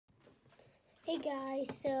Hey guys,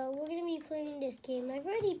 so we're gonna be playing this game. I've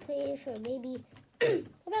already played it for maybe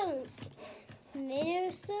about a minute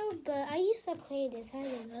or so, but I used to play this. I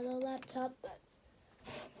had another laptop, but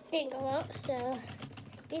didn't go out, so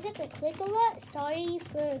you just have to click a lot. Sorry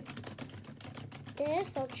for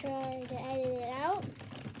this. I'll try to edit it out.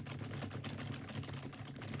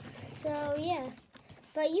 So yeah,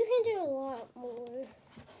 but you can do a lot more.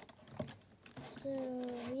 So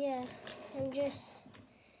yeah,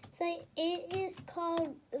 So it is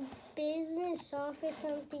called Business Office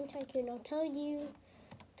something Tycoon. I'll tell you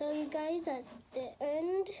guys at the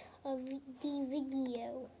end of the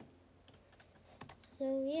video.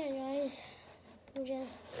 So yeah, guys, I'm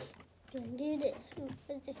just gonna do this.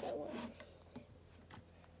 What's this guy want?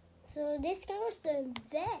 So this guy wants to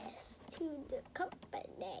invest to the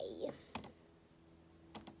company.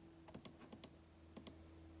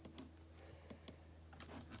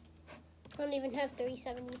 I don't even have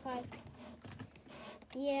 $3.75.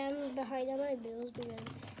 Yeah, I'm behind on my bills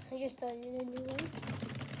because I just started a new one.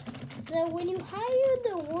 So when you hire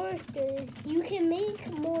the workers, you can make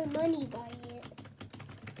more money by it.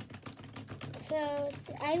 So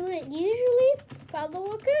I would usually, for all the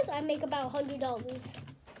workers, I make about $100.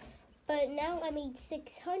 But now I made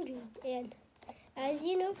 $600. And as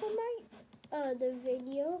you know from my other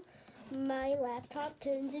video, my laptop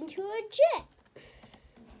turns into a jet.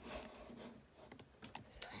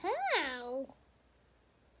 How?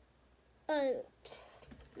 Look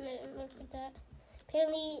at that.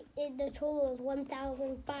 Apparently, the total is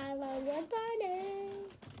 1,590.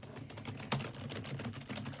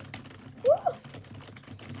 Woo!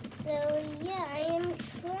 So yeah, I am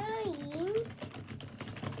trying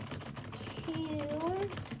to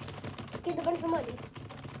get a bunch of money.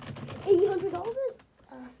 $800?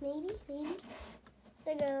 Maybe.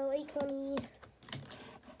 There go, $820. I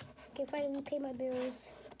can finally pay my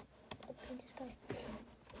bills. This guy.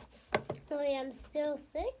 Oh yeah, I'm still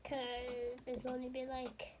sick because it's only been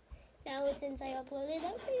like an hour since I uploaded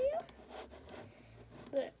that video.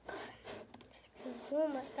 But oh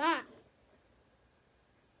my god.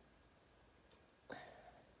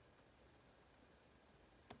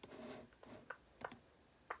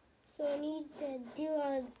 So I need to do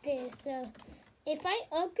all of this. So if I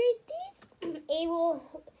upgrade these,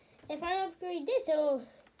 if I upgrade this, it'll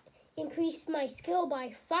increase my skill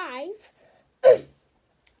by 5.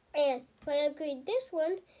 And if I upgrade this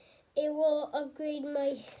one, it will upgrade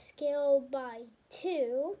my skill by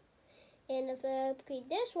 2. And if I upgrade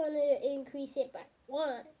this one, it will increase it by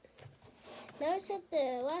 1. Now I said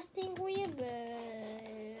the last thing for you, but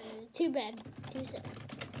too bad. Too sad.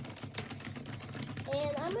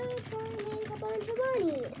 And I'm going to try and make a bunch of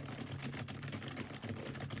money.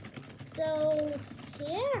 So,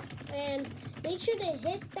 yeah. And make sure to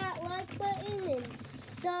hit that like button and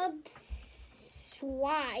subscribe.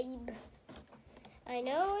 I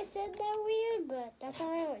know I said that weird, but that's how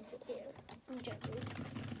I always say it. I'm joking.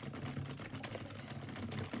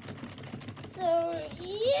 So,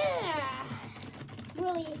 yeah.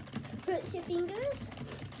 Really hurts your fingers.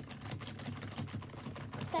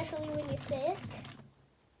 Especially when you're sick.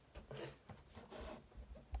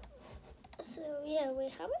 So, yeah,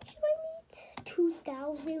 wait, how much do I need?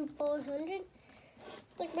 2,400?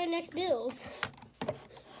 Like my next bills.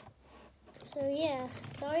 So yeah,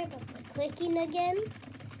 sorry about the clicking again.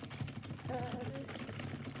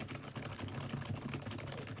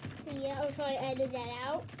 Yeah, I'll try to edit that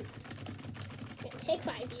out. It's gonna take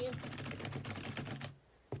 5 years.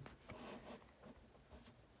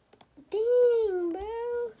 Dang,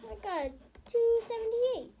 bro, I got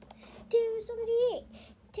 278.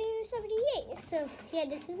 So yeah,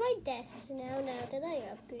 this is my desk now. Now that I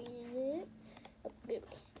upgraded it, upgrade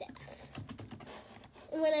my staff.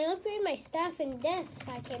 And when I upgrade my staff and desk,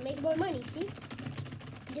 I can make more money, see?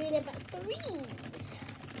 I'm doing it by 3s.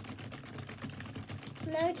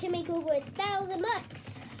 Now I can make over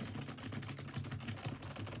 $1,000.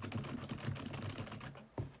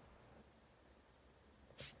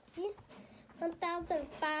 See?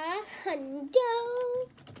 1,500.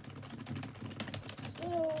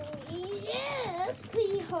 So, yeah, that's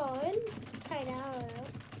pretty hard. Kinda, I don't know.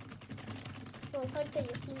 Well, it's hard for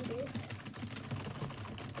your fingers.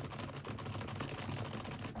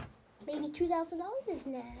 Maybe $2,000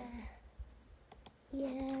 now.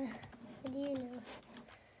 Yeah, what do you know?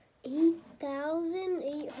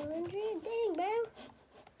 8,800? Dang, bro.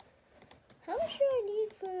 How much do I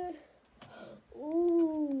need for?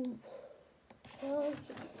 Ooh.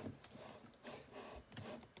 Okay.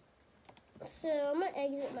 So I'm gonna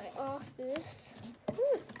exit my office.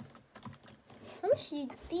 How much do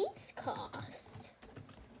these cost?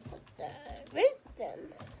 Rent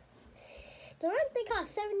them. Don't they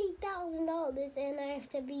cost $70,000 and I have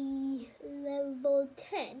to be level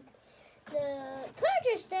 10. The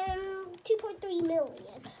purchase them 2.3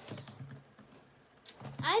 million.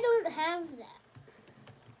 I don't have that.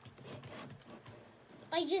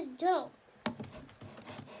 I just don't.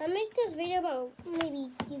 I make this video about maybe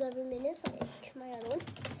 11 minutes, like my other one.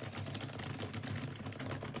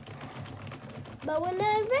 But when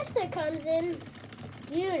the investor comes in,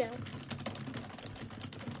 you know.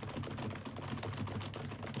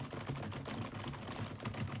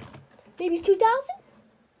 Maybe 2,000?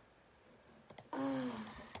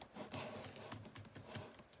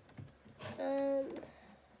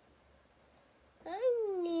 I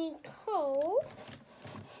need coal.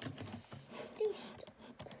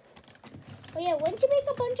 Oh yeah, once you make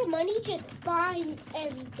a bunch of money, just buy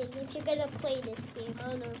everything if you're gonna play this game. I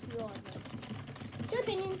don't know if you all know this. It's your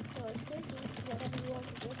opinion, or whatever you want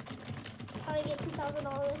to do. Trying to get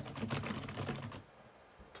 $2,000.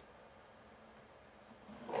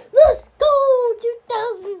 Let's go!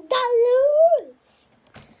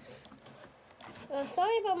 $2,000!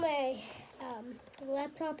 Sorry about my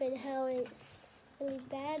laptop and how it's really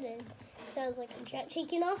bad and it sounds like I'm chat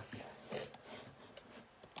taking off.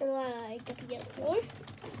 Like the PS4.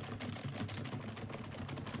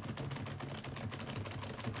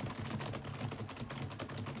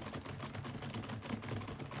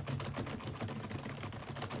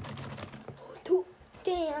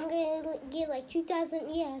 Dang, I'm gonna get like 2,000.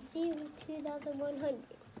 Yeah, see, 2,100.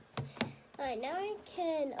 Alright, now I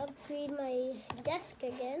can upgrade my desk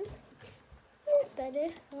again. That's better.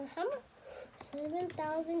 How much?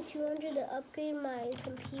 7,200 to upgrade my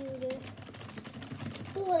computer.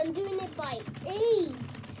 Oh, I'm doing it by 8.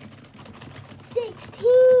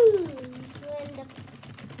 16 when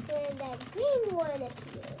that green one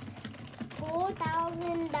appears.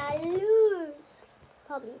 $4,000.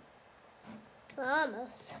 Probably.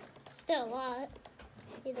 Almost. Still a lot.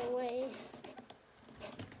 Either way.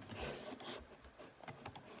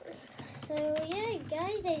 So yeah,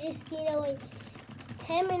 guys, I just need to wait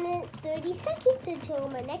 10 minutes, 30 seconds until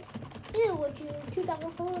my next bill, which is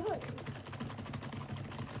 2,400.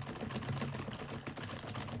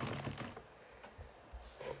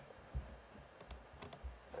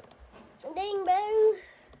 Ding, bro.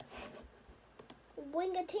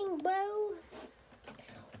 Wing-a-ting, bro.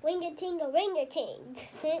 Wing-a-ting-a-ring-a-ting.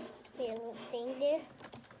 Be a little thing there.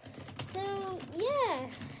 So, yeah.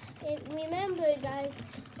 Remember, guys,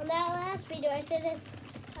 on that last video, I said if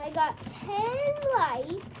I got 10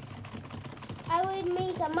 likes, I would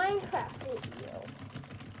make a Minecraft video.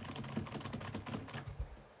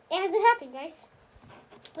 It hasn't happened, guys.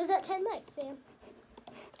 Was that 10 likes, man?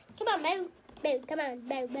 Come on, Bo. Bo, come on.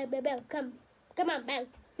 Bo, Bo, Bo, Bo. Come on, Bo.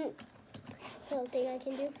 Little thing I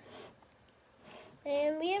can do.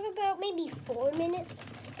 And we have about maybe 4 minutes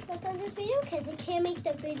left on this video because I can't make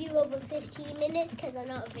the video over 15 minutes because I'm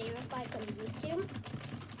not verified from YouTube.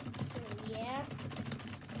 So, yeah.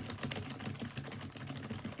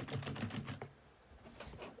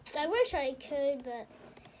 I wish I could, but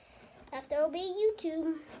I have to obey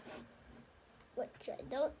YouTube. Which I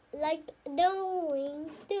don't like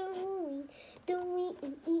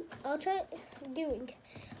doing.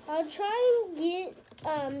 I'll try and get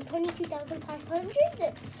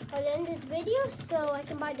 22,500 by the end of this video so I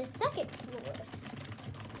can buy the second floor.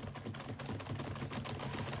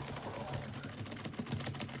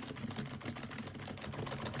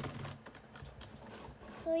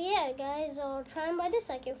 So yeah, guys, I'll try and buy the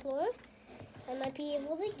second floor. I might be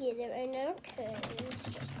able to get it right now because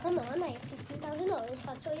just come on, I have $15,000,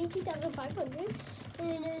 cost 22,500,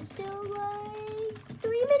 and there's still like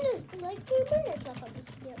 3 minutes, like 2 minutes left on this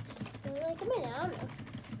video. Or like a minute, I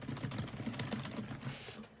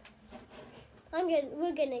don't know.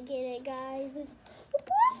 We're gonna get it, guys.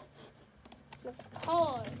 That's a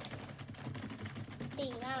car.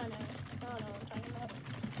 Thing, I don't know what I'm talking about.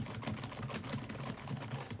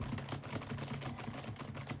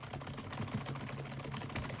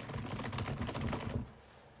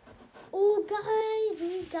 Oh, guys,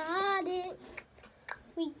 we got it.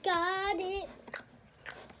 We got it.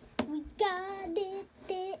 We got it.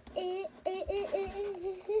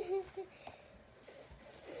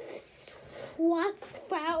 What?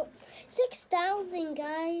 6,000,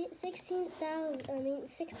 guys. 16,000. I mean,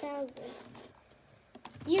 6,000.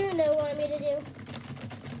 You know what I'm going to do.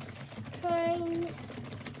 Try and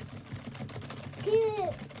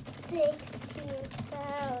get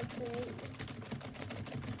 16,000.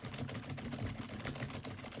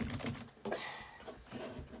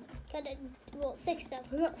 Well,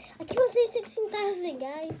 6,000. I keep on saying 16,000,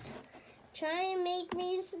 guys. Try and make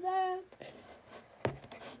me stop. I'm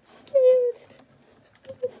scared.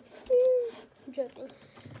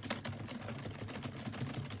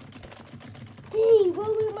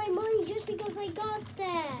 rolling my money just because I got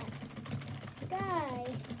that. Guy.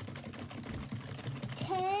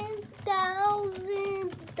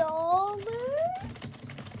 $10,000?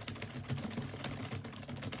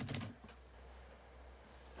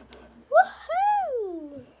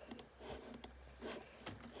 Woohoo!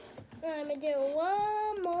 I'm gonna do it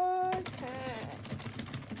one more time.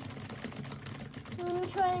 I'm gonna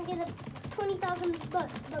try and get a 20,000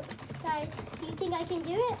 bucks. But guys, do you think I can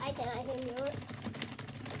do it? I think I can do it.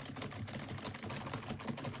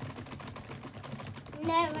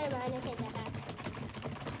 Never mind, I take that back.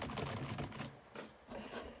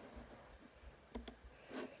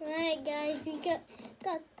 Alright guys, we got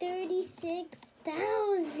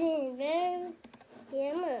 36,000, bro. Yeah,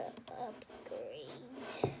 I'm gonna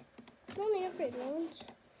upgrade. Only upgrade once.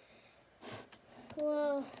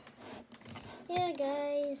 Well, yeah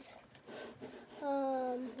guys.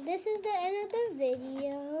 This is the end of the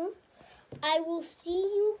video. I will see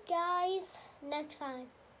you guys next time.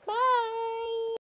 Bye.